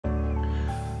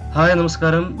Hi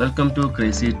നമസ്കാരം, welcome to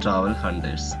crazy travel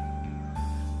hunters.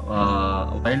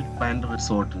 Wild പാൻഡ്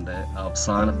റിസോർട്ടിൻ്റെ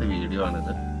അവസാനത്തെ വീഡിയോ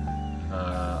ആണിത്.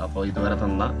 അപ്പോൾ ഇതുവരെ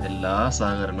തന്ന എല്ലാ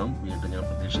സഹകരണവും വീണ്ടും ഞാൻ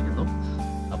പ്രതീക്ഷിക്കുന്നു.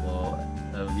 അപ്പോൾ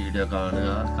വീഡിയോ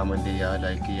കാണുക, കമൻറ്റ് ചെയ്യുക,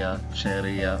 ലൈക്ക് ചെയ്യുക, ഷെയർ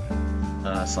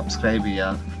ചെയ്യുക, സബ്സ്ക്രൈബ്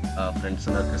ചെയ്യുക,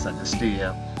 ഫ്രണ്ട്സിനൊക്കെ സജസ്റ്റ്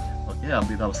ചെയ്യുക. ഓക്കെ,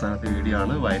 അപ്പോൾ ഇത് അവസാനത്തെ വീഡിയോ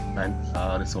ആണ് വൈൽഡ് പാൻഡ്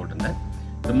റിസോർട്ടിൻ്റെ.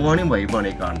 ഇത് മോർണിംഗ്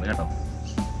വൈബാണ് ഈ കാണുന്നത് കേട്ടോ.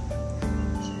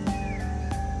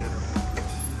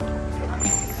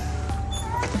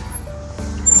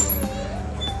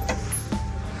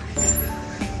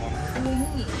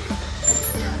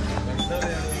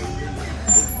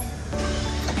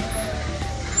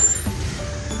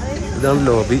 ഇതാണ്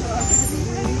ലോബി.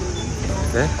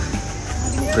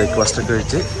 ബ്രേക്ക്ഫാസ്റ്റ് ഒക്കെ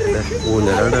കഴിച്ച്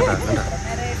ഊഞ്ഞാലാട്ടം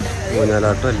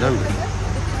എല്ലാം ഉണ്ട്.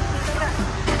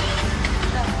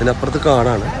 ഇതിനപ്പുറത്ത്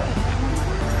കാടാണ്,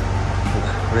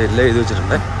 അവിടെ എല്ലാം എഴുതി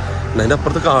വെച്ചിട്ടുണ്ട്. അതിൻ്റെ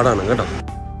അപ്പുറത്ത് കാടാണ് കേട്ടോ.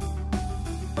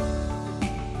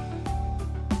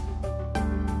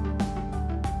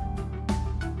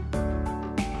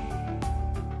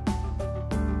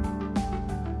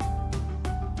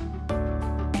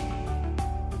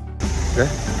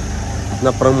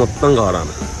 ഇതിനപ്പുറം മൊത്തം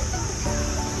കാടാണ്.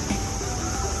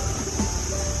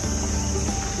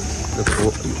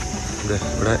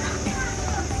 ഇവിടെ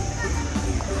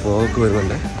ഫോഗ്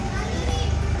വരുന്നുണ്ട്.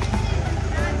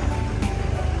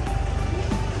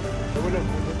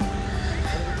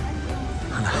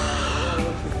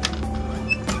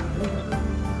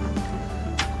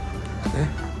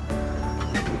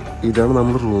 ഇതാണ്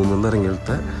നമ്മൾ റൂമിൽ നിന്ന്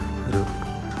ഇറങ്ങിയത്തെ ഒരു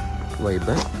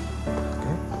വൈബ്.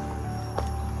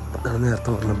 നേരത്തെ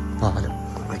പറഞ്ഞ പാലം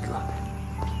വയ്ക്കുക.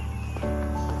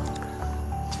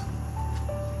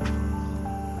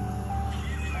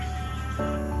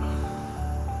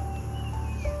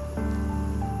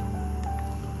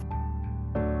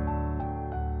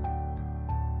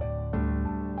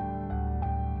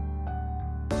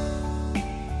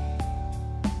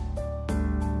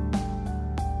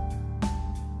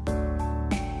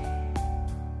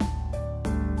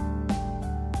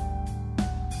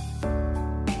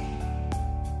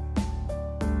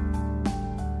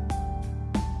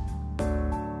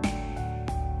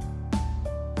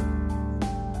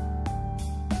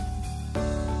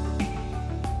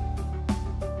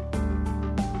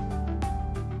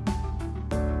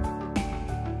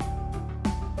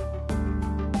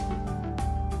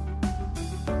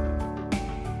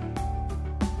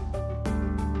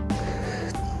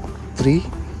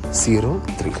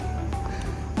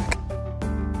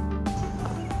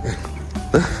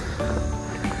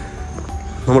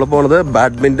 നമ്മൾ പോണത്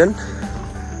ബാഡ്മിൻ്റൺ,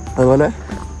 അതുപോലെ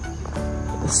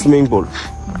swimming pool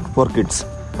for kids,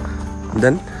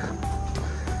 then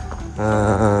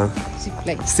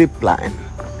zip line,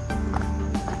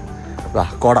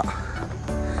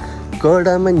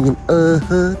 കോടമഞ്ഞിൻ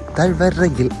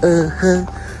താഴ്വരയിൽ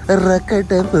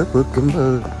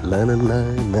പൂക്കുമ്പോൾ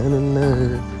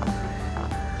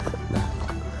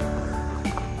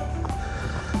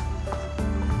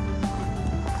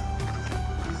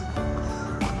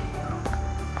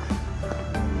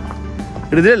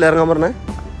ഇതിലല്ലേ ഇറങ്ങാൻ പറഞ്ഞേ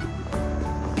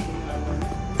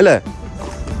അല്ലേ?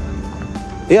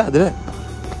 അതിലേ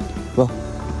വാ.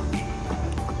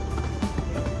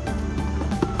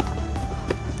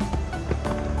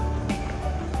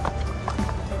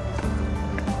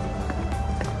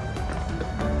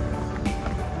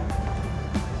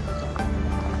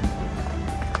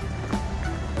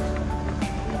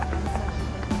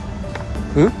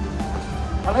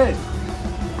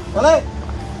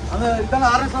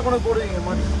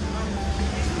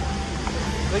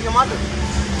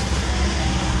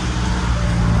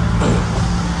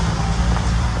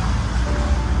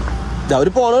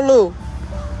 അവര് പോണുള്ളൂ.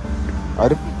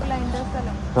 അവര്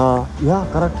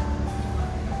കറക്റ്റ്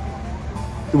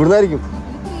ഇവിടുന്നായിരിക്കും.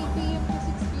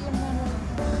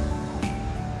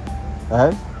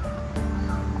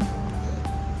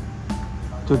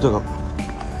 ചോദിച്ചോക്കാം.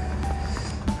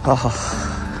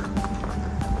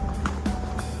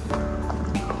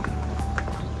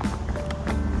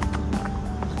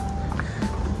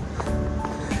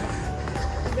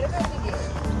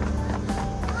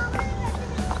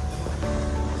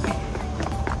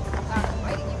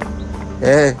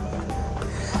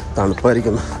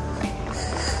 തണുപ്പായിരിക്കുന്നു.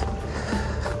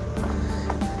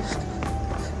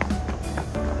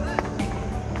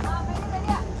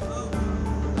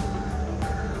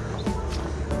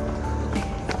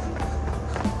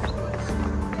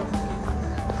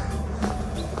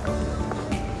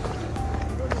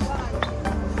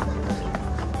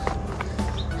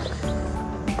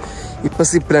 ഇപ്പൊ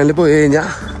സിപ്പ് ലൈനിൽ പോയി കഴിഞ്ഞാൽ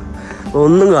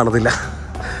ഒന്നും കാണത്തില്ല.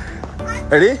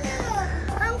 എടി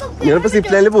ഞങ്ങളിപ്പോ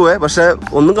സിപ്പ് ലൈനിൽ പോവേ, പക്ഷെ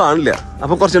ഒന്നും കാണില്ല.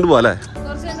 അപ്പൊ കുറച്ചുകൊണ്ട് പോവാല്ലേ?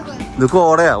 ഇത്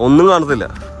കോടയാ, ഒന്നും കാണത്തില്ല.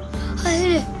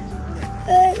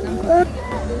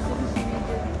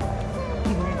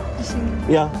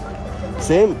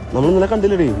 സെയിം നമ്മൾ ഇന്നലെ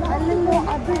കണ്ടില്ലേ?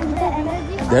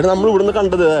 നമ്മൾ ഇവിടുന്ന്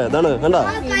കണ്ടത് ഇതാണ്. കണ്ട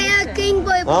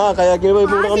കയാക്കിങ്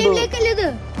പോയപ്പോ ഇവിടെ കണ്ടു.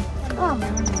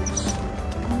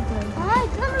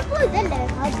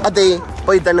 അതെ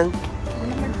പോയി തന്നെ.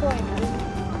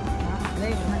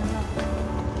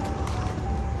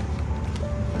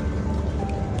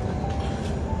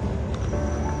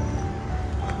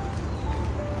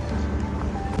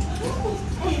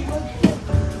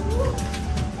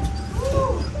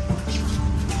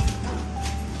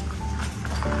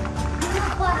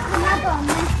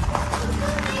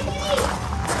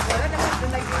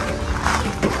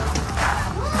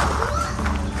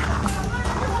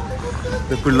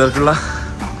 പിള്ളേർക്കുള്ള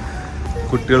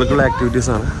കുട്ടികൾക്കുള്ള ആക്ടിവിറ്റീസ്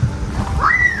ആണ്.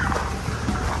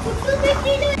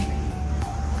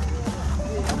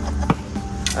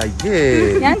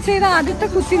 ഞാൻ ചെയ്ത ആദ്യത്തെ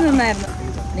കുത്തി നിന്നായിരുന്നു.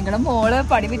 നിങ്ങളുടെ മോള്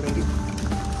പടി പറ്റിക്കും.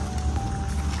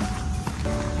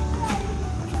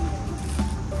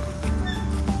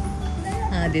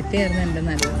 ആദ്യത്തെ ആയിരുന്നു എന്റെ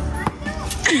നല്ലത്.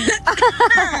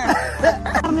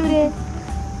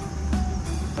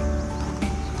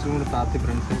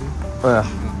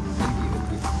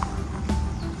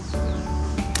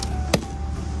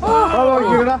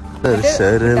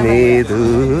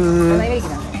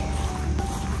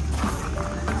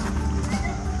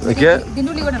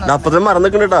 അപ്പത്തിന് മരം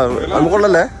നിക്കണ്ടാ,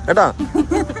 നമുക്കുള്ളല്ലേ ഏട്ടാ.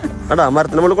 ഏട്ടാ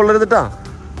മരത്തിന് മുകളിൽ കൊള്ളരുതിട്ടാ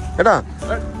ഏട്ടാ.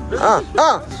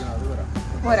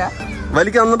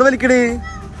 വലിക്ക, എന്നിട്ട് വലിക്കടി.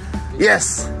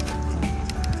 യെസ്.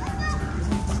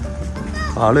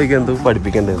 ആള് വയ്ക്കാൻ എന്തോ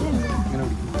പഠിപ്പിക്കണ്ടേ?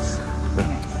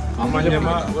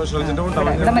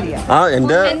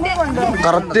 എന്റെ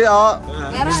കറക്റ്റ് ആ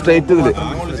സ്ട്രേറ്റ് ഇതില്.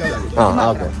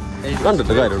 ഓക്കെ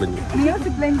കണ്ടിട്ട് കാര്യമുള്ളൂ.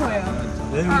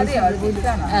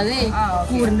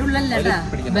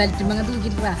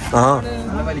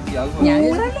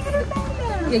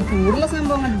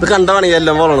 ഇത് കണ്ടാണ് ഈ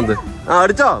എല്ലാം പോളണത്.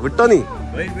 അടിച്ചോ വിട്ടോ നീ?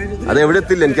 അതെവിടെ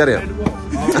എത്തില്ല എനിക്കറിയാം.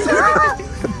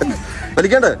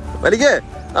 വലിക്കണ്ട് വലിക്കേ.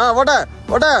 പോട്ടെ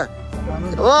പോട്ടെ.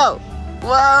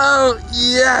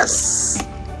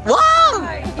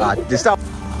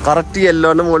 കറക്റ്റ് ഈ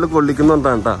യെല്ലോന്റെ മുകളിൽ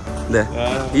കൊള്ളിക്കുന്നുണ്ടാണ് കേട്ടാ. അതെ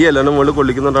ഈ യെല്ലോന്റെ മുകളിൽ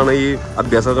കൊള്ളിക്കുന്നുണ്ടാണ് ഈ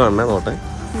അഭ്യാസം കാണണേ. നോട്ടെ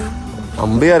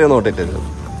അമ്പി അറിയാം നോട്ടിട്ട്.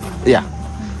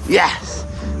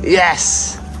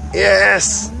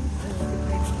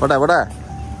 പോട്ടെ പോട്ടെ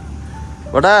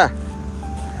പോട്ടെ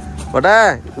പോട്ടെ.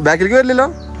 ബാക്കിലേക്ക് വരില്ലല്ലോ.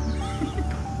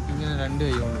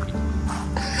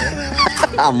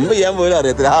 അമ്പ ചെയ്യാൻ പോലും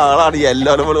അറിയത്തില്ല ആളാണ്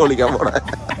എല്ലാവരും പോലെ വിളിക്കാൻ പോടെ.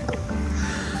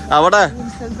 അവിടെ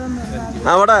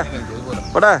അവിടെ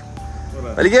പോട്ടെ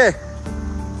വലിക്കേ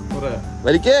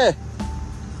വലിക്കേ.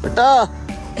 വിട്ടോ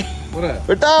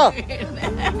വിട്ടോ.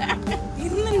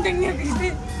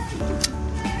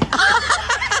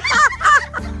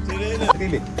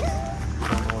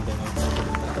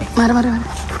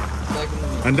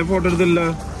 എന്റെ ഫോട്ടോ എടുത്തില്ല.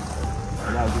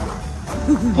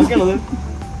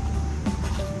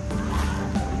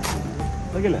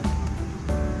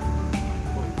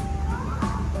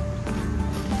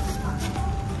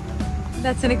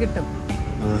 അച്ഛനെ കിട്ടും.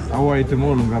 ആ വൈറ്റ്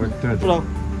മോളും കറക്റ്റ് ആയിട്ട്.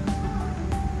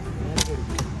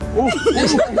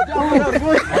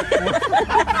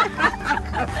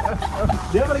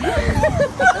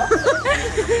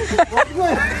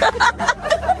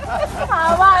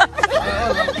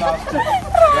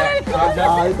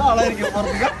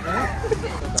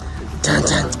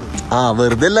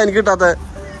 വെറുതെ അല്ല എനിക്ക് കിട്ടാത്ത.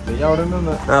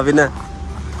 പിന്നെ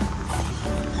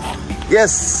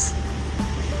യെസ്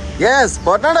യെസ്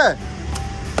പോട്ടാണ്.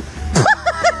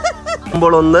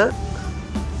 ഒന്ന്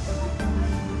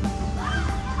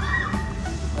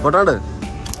പോട്ടാണ്ട്.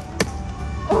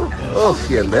 ഓ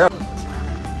എന്താ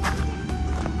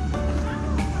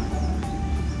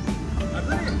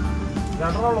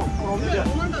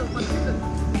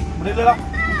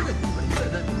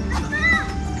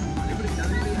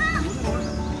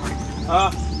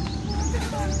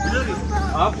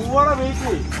പൂവാടാ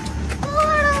വെയിറ്റ്.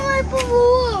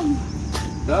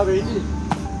 വെയിറ്റ്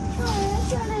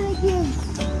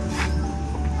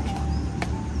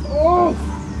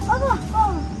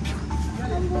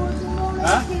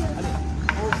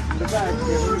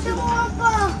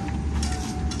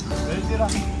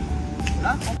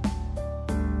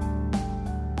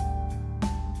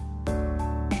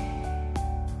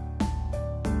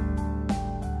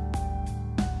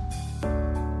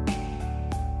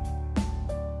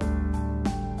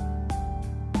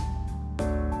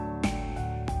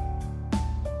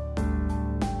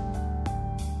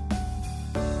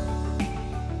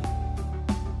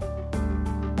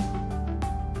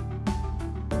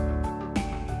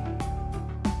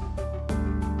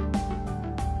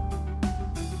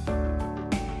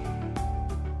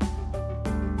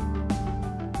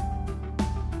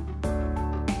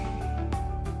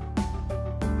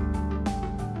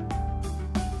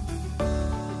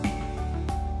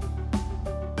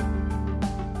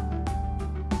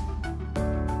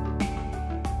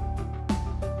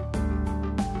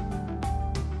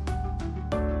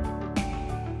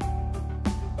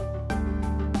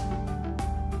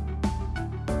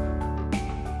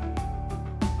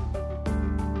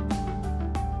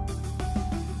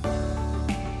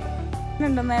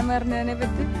ഉണ്ടോ മാം പറഞ്ഞതിനെ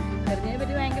പറ്റി?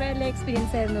 ഭയങ്കര നല്ല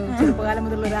എക്സ്പീരിയൻസ് ആയിരുന്നു. ചെറുപ്പകാലം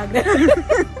മുതലുള്ള ഒരു ആഗ്രഹം.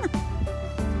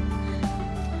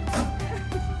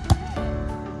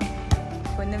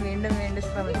 പൊന്നെ വീണ്ടും വീണ്ടും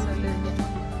ശ്രമിച്ചുകൊണ്ടിരിക്കുക.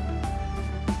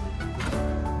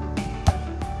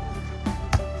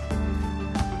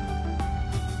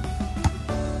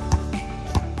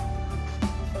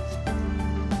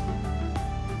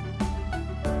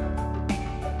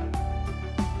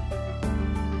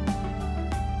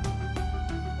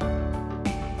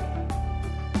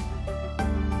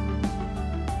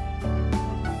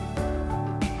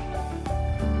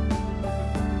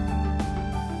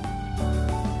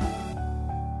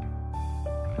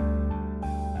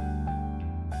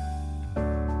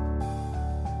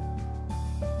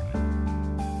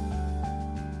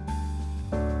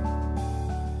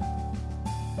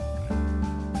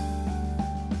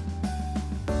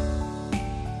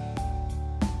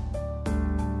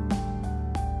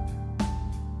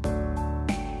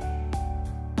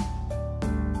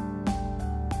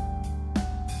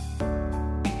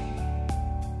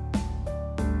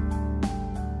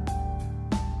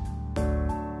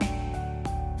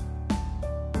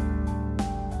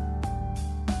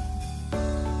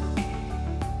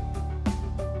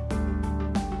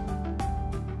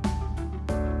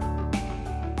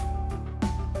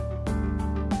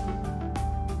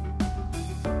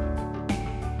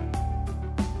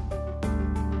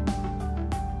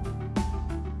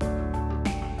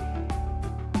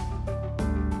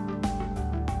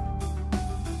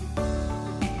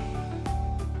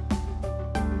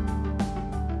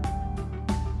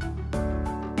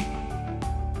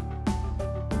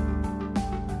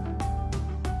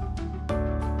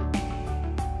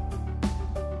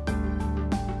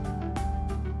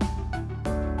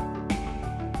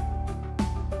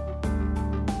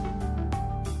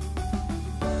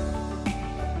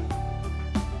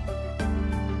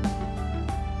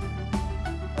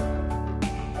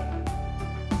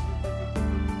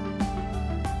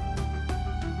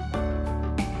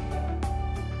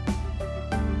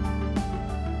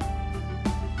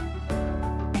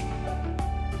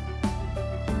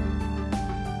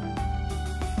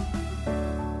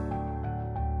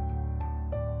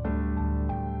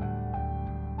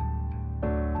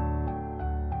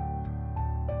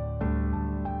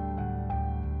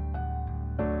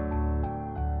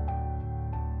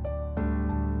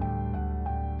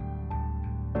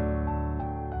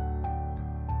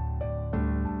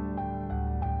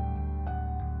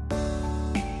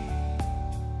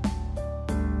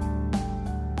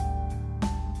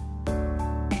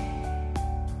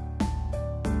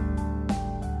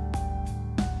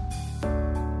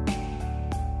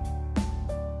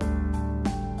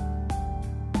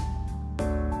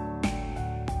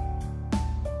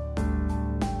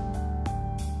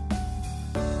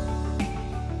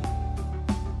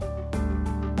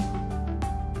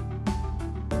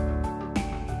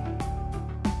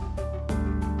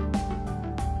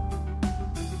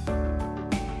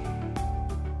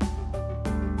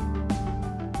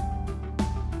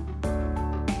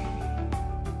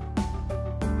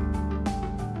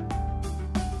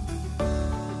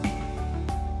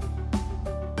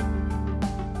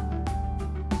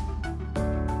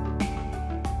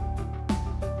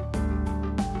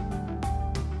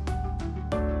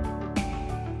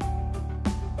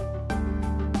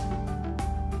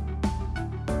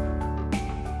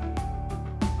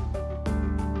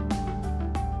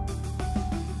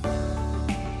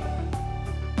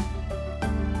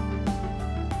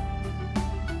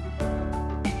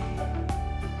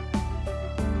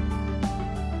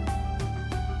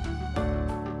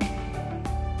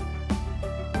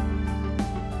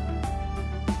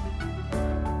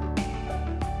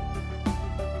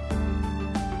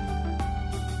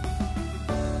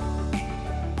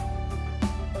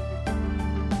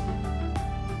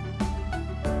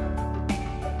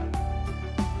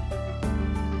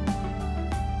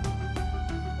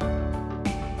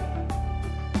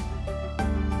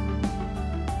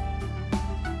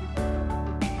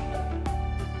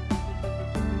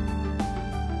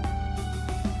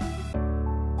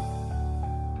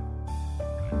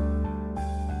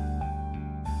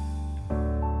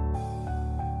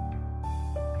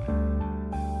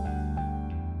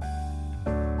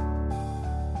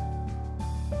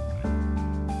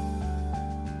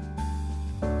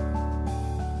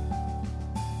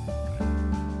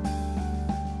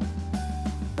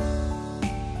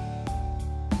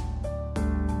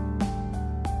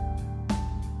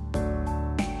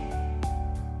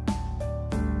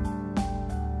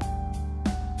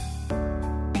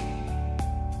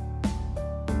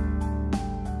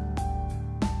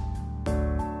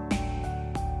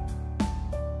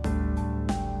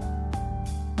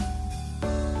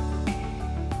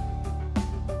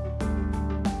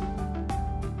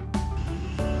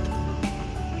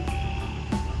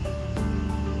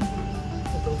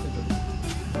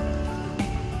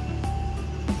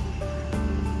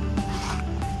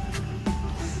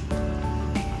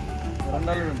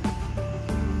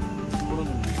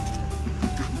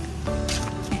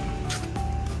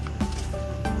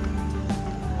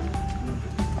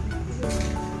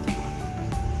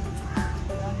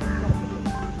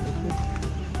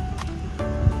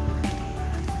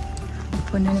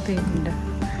 പൊന്നിന് പേടിയുണ്ട്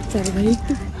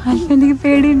ചെറുതായിട്ട് ഹസ്ബൻഡിന്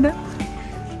പേടിയുണ്ട്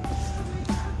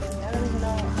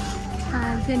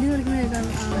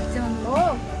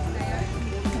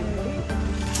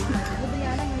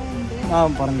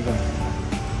പറഞ്ഞിട്ടോ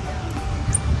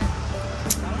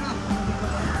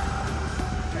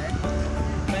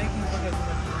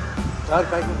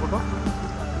ഫോട്ടോ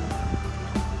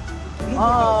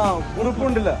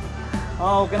ഉറുപ്പുണ്ടല്ല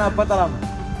ഓക്കെ ഞാൻ അപ്പം തരാം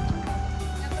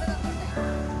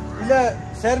ഇല്ല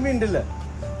ഷെയർ മീ ഉണ്ടല്ല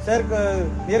ഷെയർ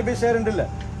നിയർ ബൈ ഷെയർ ഉണ്ടല്ല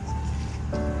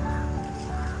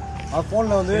ആ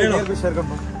ഫോണിൽ വന്ന് നിയർ ബൈ ഷെയർ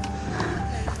കണ്ടു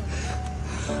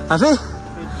അതെ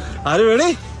ആര് വേണേ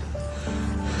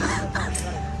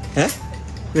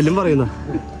വെല്ലും പറയുന്ന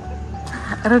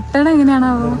റിട്ടേൺ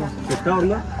എങ്ങനെയാണാവോ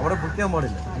അവിടെ ബുക്ക് ചെയ്യാൻ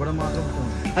പാടില്ല ഇവിടെ മാത്രം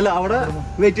അല്ല അവിടെ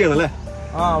വെയിറ്റ് ചെയ്യണം അല്ലേ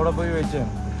അവിടെ പോയി വെയിറ്റ്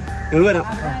ചെയ്യണം നിങ്ങൾ വരാം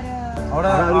അവിടെ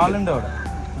ആളുണ്ട് അവിടെ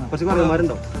കുറച്ച്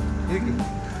പറഞ്ഞമാരുണ്ടോ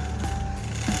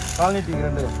കാൽ നീട്ടി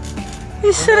രണ്ട്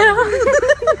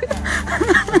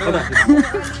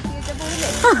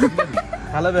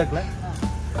തല ബാക്കിലെ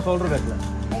ഷോൾഡർ ബാക്കിലെ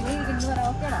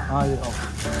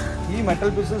ഈ മെറ്റൽ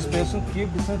പീസും സ്പേസും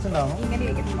കീപ് ഡിസ്റ്റൻസ് ഉണ്ടാവണം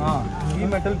ഈ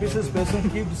മെറ്റൽ പീസും സ്പേസും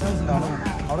കീപ് ഡിസ്റ്റൻസ് ഉണ്ടാവണം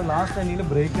അവിടെ ലാസ്റ്റ് അതിൽ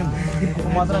ബ്രേക്ക് ഉണ്ട്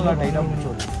മാത്രമല്ല ടൈറ്റ് ആവും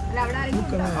പിടിച്ചോളൂ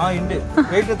ഉണ്ട്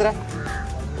വെയിറ്റ് എത്ര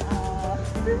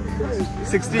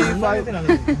 65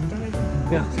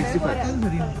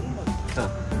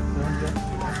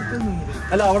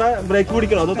 അല്ല അവിടെ ബ്രേക്ക്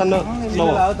പിടിക്കണോ അതോ തന്നെ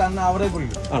തന്നെ അവിടെ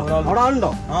പിടിക്കും അവിടെ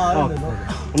ആളുണ്ടോ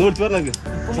ഒന്ന് വിളിച്ചു പറഞ്ഞേക്ക്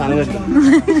സാധനം കഴിക്കാം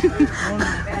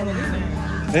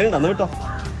വേണ്ട വിട്ടോ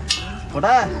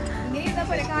ഓട്ടെ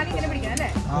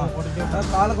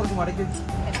കാല് കുറച്ച് മടക്കി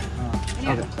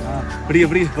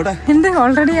പിടിക്കോട്ടെ എന്ത്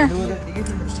ഓൾറെഡിയാ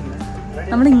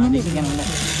നമ്മളിങ്ങനെ ഇരിക്കണല്ലോ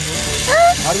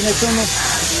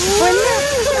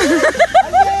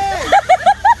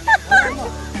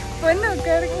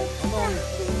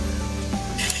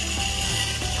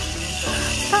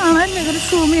കാണാനില്ല ഇതൊരു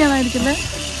സൂം ചെയ്യാനായിരിക്കില്ലേ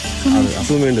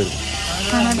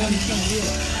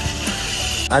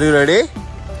റെഡി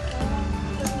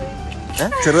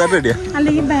ചെറുതായിട്ട് റെഡിയാ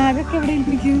അല്ലെങ്കിൽ ബാഗൊക്കെ എവിടെ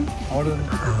ഇരിക്കും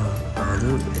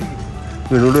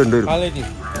വീണോട് രണ്ടുപേരും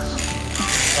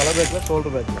ഷോൾഡർ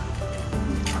ബാക്കിൽ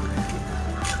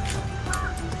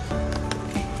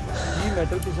ഈ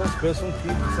മെറ്റൽ പീസും സ്പേസും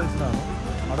കീപ് ഡിസ്റ്റൻസിനാണ്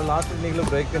അവിടെ ലാസ്റ്റ് എന്തെങ്കിലും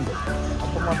ബ്രേക്ക് ഉണ്ട്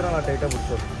അപ്പം മാത്രമാണ് ആ ടൈറ്റാ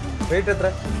പിടിച്ചോളൂ വെയിറ്റ് എത്ര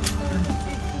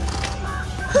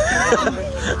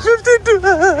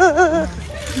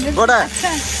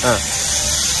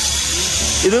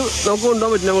ഇത് നമുക്ക്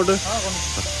കൊണ്ടുപോകാൻ പറ്റില്ല അങ്ങോട്ട്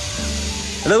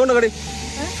എല്ലാം കൊണ്ടോ കടി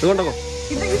ഇത് കൊണ്ടോ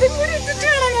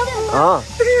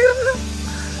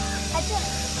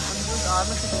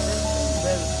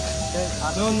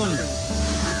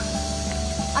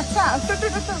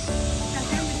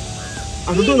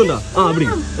തോന്നുന്നുണ്ടോ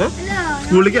പിടിക്കും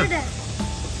വിളിക്കാം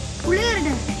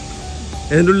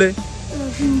ഏതിൻ്റെ ഉള്ളേ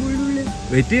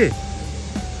വെയിറ്റ് ചെയ്യേ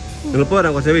നിങ്ങൾ പോരാ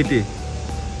കുറച്ച് വെയിറ്റ് ചെയ്യേ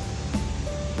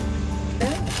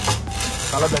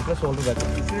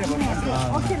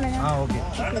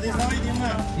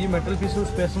ഈ മെറ്റൽ പീസും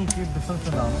സ്പേസും ഡിസ്റ്റൻസ്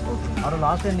ഉണ്ടാവും അവിടെ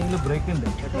ലാസ്റ്റ് എന്തെങ്കിലും ബ്രേക്ക് ഉണ്ട്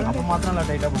അപ്പം മാത്രമല്ല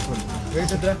ടൈറ്റാ പിടിച്ചോളൂ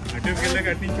വെയിറ്റ് എത്ര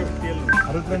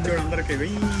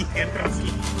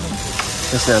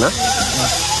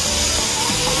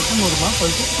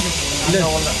 62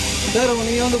 ಸರ್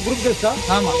ನೀವು ಒಂದು ಗ್ರೂಪ್ ಗೆಸ್ಟ್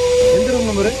ಎಂತ ರೂಮ್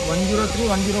ನಂಬರ್ 103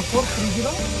 104 30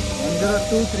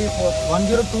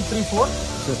 10234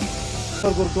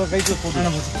 ಸರ್ ಗುರುತು ಕೈ ಫೋಟೋ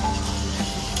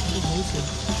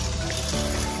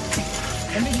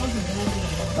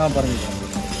പറഞ്ഞു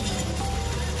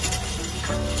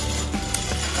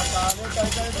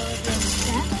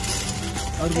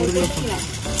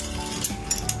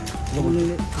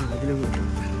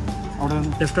അവിടെ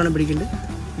ലെഫ്റ്റാണ് പിടിക്കേണ്ടത്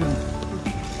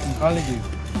കാലിലേക്ക്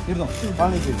ഇരുന്നോ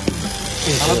കാലിലേക്ക്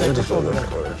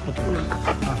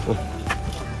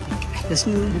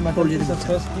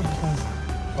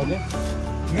ഓക്കെ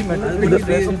ഈ മെറ്റൽ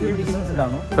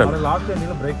ഇതാണ് ലാസ്റ്റ്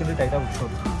എന്തെങ്കിലും ബ്രേക്കിന്റെ ടൈറ്റാ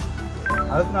പിടിച്ചോളൂ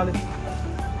അതിനാല്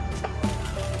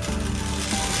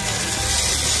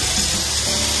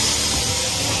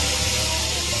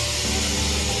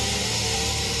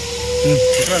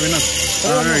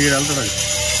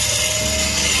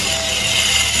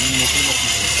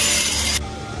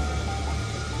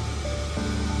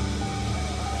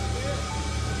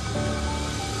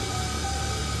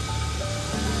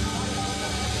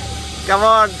Come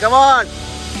on, come on.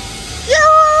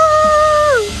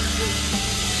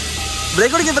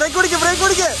 Break.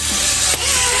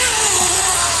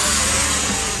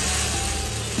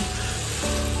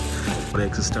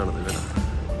 Brake system ആണത് കേട്ടോ.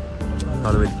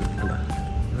 ആൾ വരിക്കും കേട്ടോ,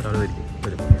 ഒരാൾ വരിക്കും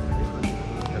വരും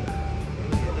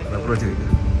അപ്രോച്ച് ചെയ്യും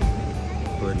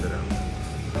വരുന്ന ഒരാൾ.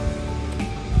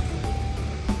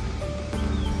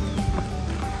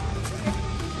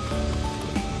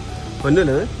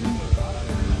 പൊന്നല്ലേ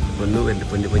പൊന്നു എൻ്റെ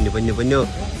പൊന്നു പൊന്നു പൊന്നു പൊന്നു.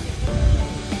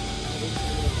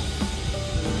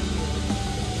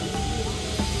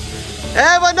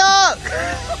 പൊന്നു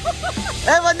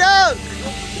പൊന്നു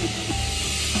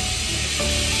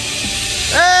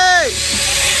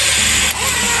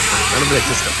ഇതാണ് ബ്രേക്ക്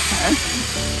സിസ്റ്റം.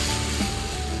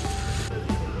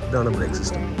 ഇതാണ് ബ്രേക്ക്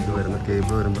സിസ്റ്റം. ഇത് വരുന്ന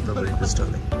കേബിൾ വരുമ്പോഴത്തെ ബ്രേക്ക്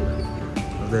സിസ്റ്റമാണ്.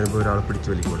 അത് വരുമ്പോൾ ഒരാളെ പിടിച്ച്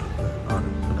വലിക്കൂടെ, ആൾ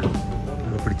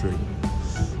പിടിച്ച് വലിക്കും.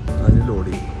 അതിന് ലോഡ്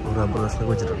ചെയ്യും. റബ്ബർ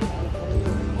ഗ്ലാസിലൊക്കെ വെച്ചിട്ടുണ്ട്.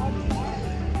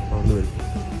 അവിടുന്ന് വരും.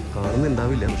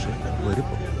 കാണുന്നുണ്ടാവില്ല, പക്ഷെ വരും.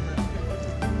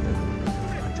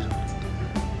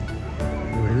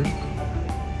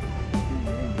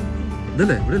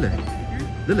 ഇതല്ലേ ഇവിടെ അല്ലേ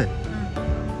ഇതല്ലേ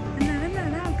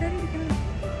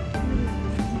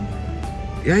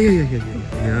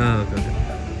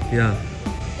Yeah.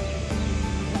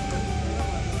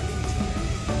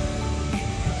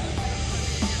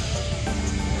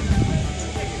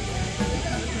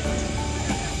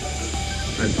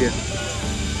 Thank you.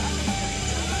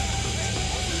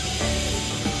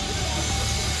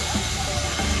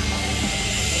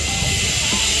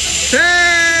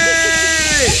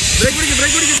 Hey!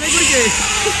 Break.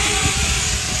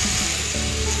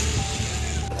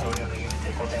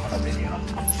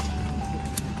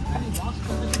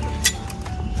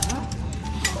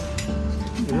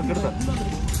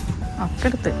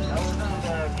 അക്കെടുത്ത്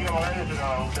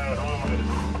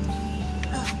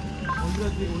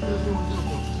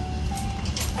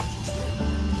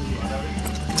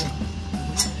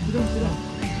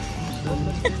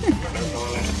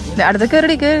അടുത്ത്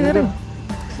കേറി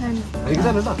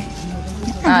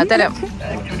ആ തരാം.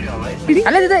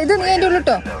 അല്ല ഇത് നീ അതിന്റെ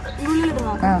ഉള്ളിട്ടോ.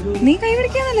 ആ നീ കൈ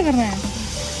പിടിക്കാന്നല്ലേ പറഞ്ഞേ,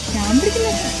 ഞാൻ പിടിക്കില്ല.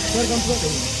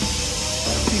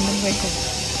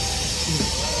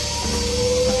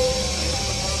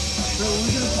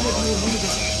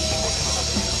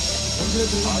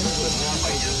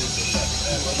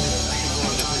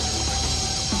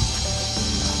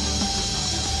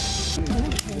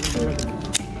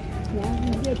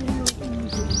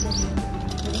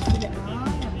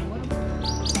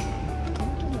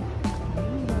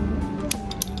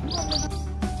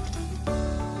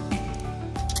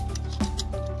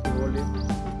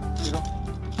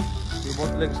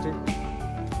 Leg stay.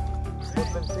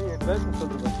 Both legs stay. Advance and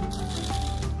shoulder back.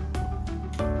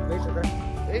 Weight attack.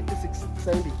 86,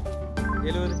 70.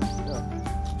 Yellow with it. Yeah.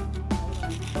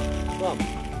 Come.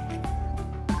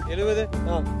 Yellow with it.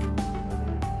 Yeah.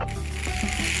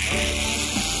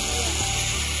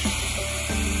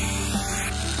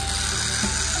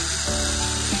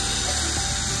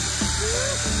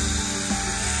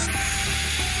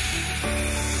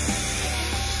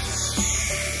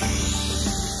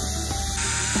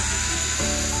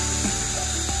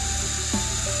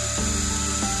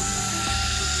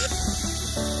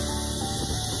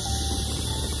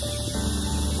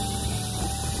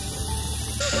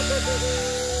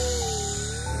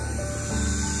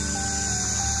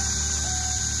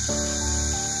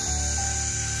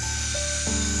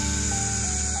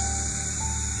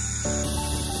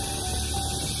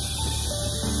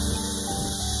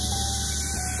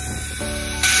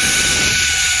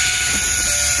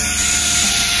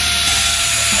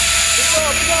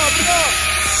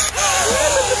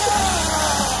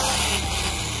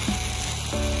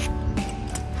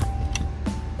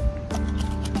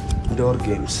 Indoor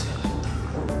games.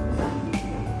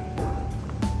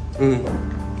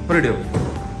 Ready?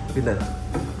 പിന്നെ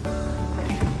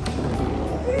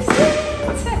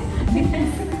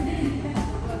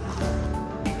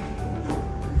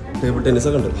ടേബിൾ ടെന്നീസ്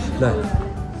ഒക്കെ ഉണ്ട് അല്ലേ?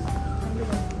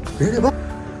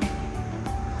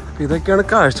 ഇതൊക്കെയാണ്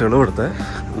കാഴ്ചകൾ ഇവിടുത്തെ.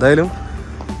 എന്തായാലും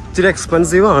ഇച്ചിരി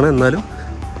എക്സ്പെൻസീവ് ആണ്, എന്നാലും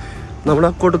നമ്മൾ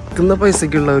ആ കൊടുക്കുന്ന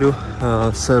പൈസക്കുള്ള ഒരു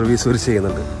സർവീസ് ഒരു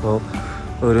ചെയ്യുന്നുണ്ട്. അപ്പോൾ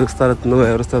ഒരു സ്ഥലത്ത് നിന്ന്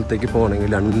വേറൊരു സ്ഥലത്തേക്ക്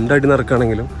പോകണമെങ്കിൽ 2 അടി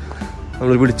നടക്കുകയാണെങ്കിലും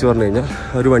നമ്മൾ വിളിച്ച് പറഞ്ഞു കഴിഞ്ഞാൽ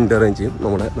ഒരു വണ്ടി അറേഞ്ച് ചെയ്യും.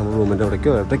 നമ്മുടെ റൂമിൻ്റെ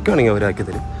അവിടേക്കോ എവിടേക്കോ ആണെങ്കിൽ അവരാക്കി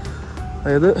തരും.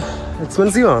 അതായത്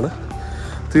എക്സ്പെൻസീവാണ്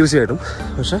തീർച്ചയായിട്ടും,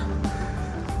 പക്ഷേ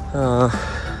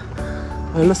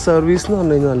നല്ല സർവീസ് എന്ന്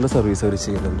പറഞ്ഞു കഴിഞ്ഞാൽ നല്ല സർവീസ് അവർ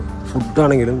ചെയ്യുന്നുണ്ട്.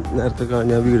 ഫുഡാണെങ്കിലും നേരത്തെ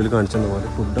ഞാൻ വീഡിയോയിൽ കാണിച്ചെന്ന പോലെ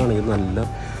ഫുഡാണെങ്കിലും നല്ല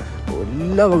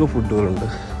എല്ലാ വക ഫുഡുകളുണ്ട്.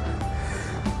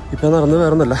 ഇപ്പം നടന്ന്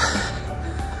വേറെ ഒന്നല്ല,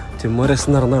 ചുമ്മാ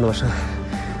രസം നടന്നതാണ്, പക്ഷേ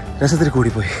രസത്തിൽ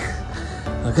കൂടിപ്പോയി.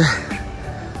 ഓക്കെ,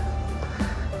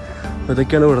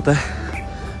 ഇതൊക്കെയാണ് ഇവിടുത്തെ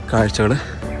കാഴ്ചകൾ.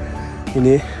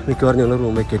 ഇനി മിക്കവാറും ഞങ്ങൾ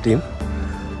റൂം വെക്കേറ്റ് ചെയ്യും.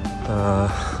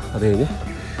 അത് കഴിഞ്ഞ്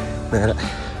നേരെ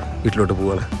വീട്ടിലോട്ട്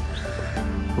പോവാണ്.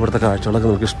 ഇവിടുത്തെ കാഴ്ചകളൊക്കെ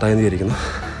നമുക്ക് ഇഷ്ടമായെന്ന് വിചാരിക്കുന്നു.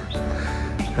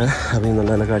 അപ്പം ഈ നല്ല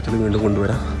നല്ല കാഴ്ചകൾ വീണ്ടും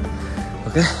കൊണ്ടുവരാം.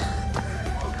 ഓക്കെ,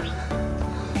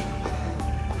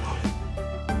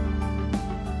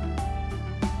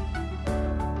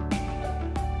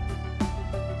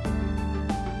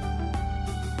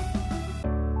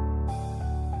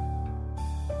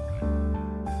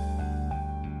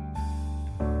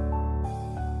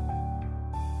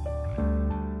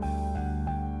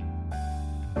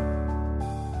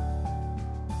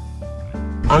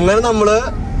 അങ്ങനെ നമ്മള്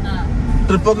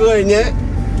ട്രിപ്പൊക്കെ കഴിഞ്ഞ്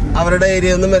അവരുടെ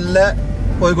ഏരിയയിൽ നിന്നും എല്ലാം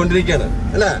പോയിക്കൊണ്ടിരിക്കുകയാണ്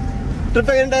അല്ലേ?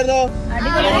 ട്രിപ്പ് എങ്ങനെ ഉണ്ടായിരുന്നോ?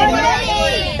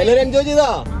 എല്ലാരും എൻജോയ് ചെയ്താ?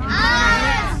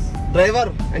 ഡ്രൈവർ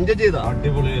എൻജോയ് ചെയ്താ?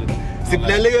 അടിപൊളിയായിരുന്നു.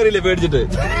 സിഗ്നലിൽ കയറിയില്ലേ പേടിച്ചിട്ട്?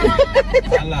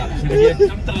 അല്ല, ശരിക്കും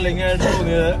ഏറ്റവും ത്രില്ലിംഗ് ആയിട്ട്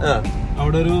തോന്നിയത്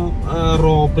അവിടെ ഒരു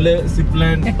റോപ്പില് സിപ്പ്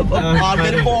ലൈൻ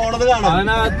ആൾക്കാര് പോണത് കാണാം.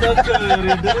 അതിനകത്ത്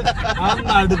കേറിയിട്ട് ആ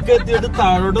നടുക്കെത്തിയിട്ട്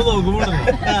താഴോട്ട് നോക്കുമ്പോ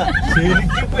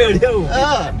ശരിക്കും പേടിയാവും.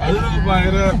 അതൊരു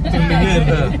ഭയങ്കര ത്രില്ലിംഗ്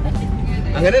ആയിരുന്നു.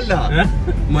 അങ്ങനെയല്ല,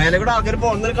 മേലെ കൂടെ ആൾക്കാർ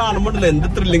പോകുന്നത് കാണുമ്പോണ്ടല്ലോ എന്ത്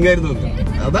ത്രില്ലിംഗ് ആയിരുന്നു.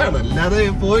 അതാണ്, അല്ലാതെ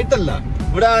പോയിട്ടല്ല.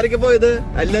 ഇവിടെ ആരൊക്കെ പോയത്?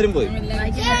 എല്ലാരും പോയി.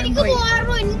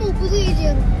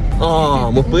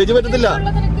 30 kg പറ്റത്തില്ല,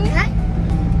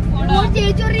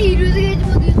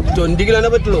 20 കിലോനെ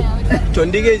പറ്റുള്ളൂ.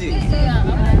 20 kg.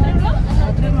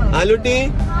 ആലുട്ടി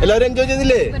എല്ലാവരും എൻജോയ്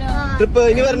ചെയ്തില്ലേ ട്രിപ്പ്?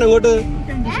 ഇനി വരണ അങ്ങോട്ട്?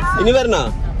 ഇനി വരണ?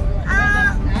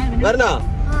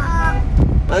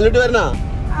 ആലുട്ടി വരണ?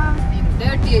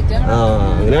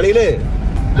 അങ്ങനെയാണെങ്കിലേ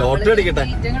ലോട്ടറി അടിക്കട്ടെ.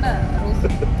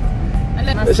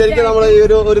 ശരിക്കും നമ്മൾ ഈ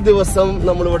ഒരു ദിവസം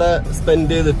നമ്മളിവിടെ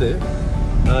സ്പെൻഡ് ചെയ്തിട്ട്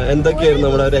എന്തൊക്കെയായിരുന്നു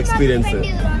നമ്മുടെ ഒരു എക്സ്പീരിയൻസ്?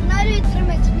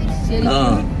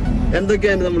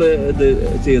 എന്തൊക്കെയാണ് നമ്മള് ഇത്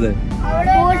ചെയ്തത്?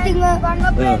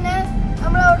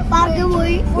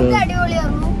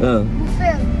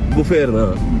 ബുഫേ ആയിരുന്നു.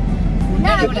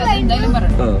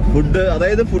 ഫുഡ്,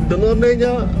 അതായത് ഫുഡ് എന്ന് പറഞ്ഞു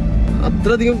കഴിഞ്ഞാൽ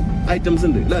അത്രയധികം ഐറ്റംസ്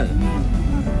ഉണ്ട് അല്ലേ?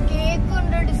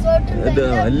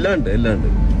 എല്ലാം ഉണ്ട്, എല്ലാം ഉണ്ട്.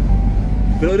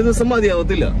 പിന്നെ ഒരു ദിവസം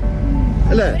മതിയാവത്തില്ല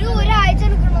അല്ലേ?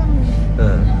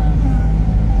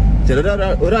 ചിലർ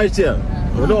ഒരാഴ്ചയാണ്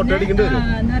ലോട്ടറി അടിക്കേണ്ടി വരും.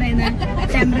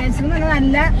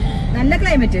 നല്ല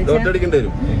ക്ലൈമറ്റ്, ലോട്ടറി അടിക്കേണ്ടി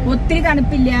വരും. ഒത്തിരി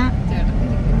തണുപ്പില്ല,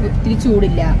 ഒത്തിരി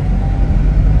ചൂടില്ല,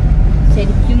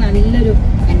 ശരിക്കും നല്ലൊരു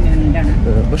എൻവയോൺമെന്റ് ആണ്.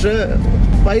 പക്ഷെ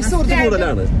പൈസ കുറച്ച്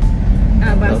കൂടുതലാണ്.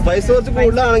 പൈസ കുറച്ച്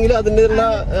കൂടുതലാണെങ്കിൽ അതിന്റെ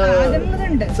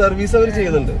സർവീസ് അവർ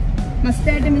ചെയ്യുന്നുണ്ട്.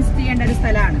 മസ്റ്റായിട്ട് മിസ് ചെയ്യേണ്ട ഒരു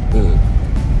സ്ഥലമാണ്.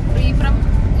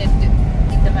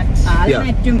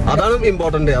 അതാണ്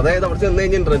ഇമ്പോർട്ടന്റ്. അതായത് അവിടെ ചെന്ന്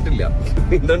കഴിഞ്ഞാൽ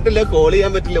ഇന്റർനെറ്റ് ഇല്ല, കോൾ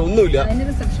ചെയ്യാൻ പറ്റില്ല, ഒന്നുമില്ല.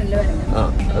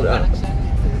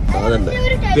 അതന്നെ.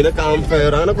 പിന്നെ കാമ്പ്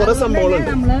ഫയർ, അങ്ങനെ കുറെ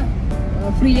സംഭവങ്ങളുണ്ട്.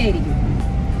 ഫ്രീ ആയിരിക്കും.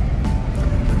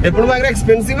 എപ്പോഴും ഭയങ്കര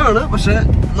എക്സ്പെൻസീവ് ആണ്, പക്ഷെ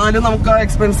എന്നാലും നമുക്ക് ആ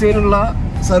എക്സ്പെൻസീവിനുള്ള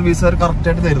സർവീസ് അവർ കറക്റ്റ്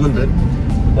ആയിട്ട് തരുന്നുണ്ട്.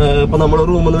 ഇപ്പൊ നമ്മൾ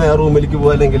റൂമിൽ നിന്ന് വേറെ റൂമിലേക്ക്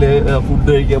പോവാ, അല്ലെങ്കിൽ ഫുഡ്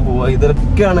കഴിക്കാൻ പോവാ,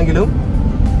 ഇതൊക്കെ ആണെങ്കിലും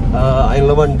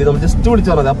അതിനുള്ള വണ്ടി നമ്മൾ ജസ്റ്റ്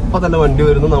വിളിച്ചാൽ മതി. അപ്പൊ തന്നെ വണ്ടി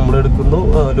വരുന്നു, നമ്മൾ എടുക്കുന്നു,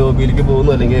 ലോബിയിലേക്ക്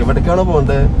പോകുന്നു, അല്ലെങ്കിൽ എവിടേക്കാണോ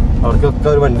പോകേണ്ടത് അവിടേക്കൊക്കെ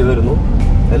ഒരു വണ്ടി വരുന്നു.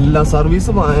 എല്ലാ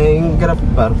സർവീസ് ഭയങ്കര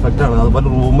പെർഫെക്റ്റ് ആണ്. അതുപോലെ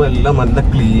റൂം എല്ലാം നല്ല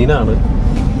ക്ലീൻ ആണ്.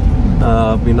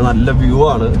 പിന്നെ നല്ല വ്യൂ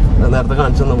ആണ്, നേരത്തെ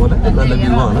കാണിച്ചു തന്ന പോലെ നല്ല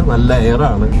വ്യൂ ആണ്, നല്ല എയർ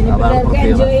ആണ്. അതാണ്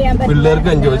പ്രത്യേകത. പിള്ളേർക്ക്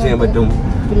എൻജോയ് ചെയ്യാൻ പറ്റും.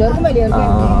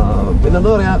 പിന്നെന്താ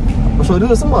പറയാ, പക്ഷെ ഒരു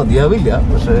ദിവസം മതിയാവില്ല.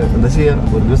 പക്ഷെ എന്താ ചെയ്യാ,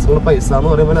 ഒരു ദിവസം പൈസ എന്ന്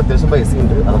പറയുമ്പോൾ അത്യാവശ്യം പൈസ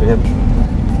ഉണ്ട്. അതൊക്കെ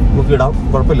നമുക്ക് ഇടാം,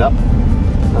 കുഴപ്പമില്ല.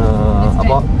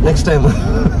 അപ്പൊ നെക്സ്റ്റ് ടൈം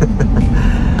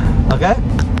ഓക്കെ,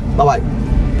 ബൈ.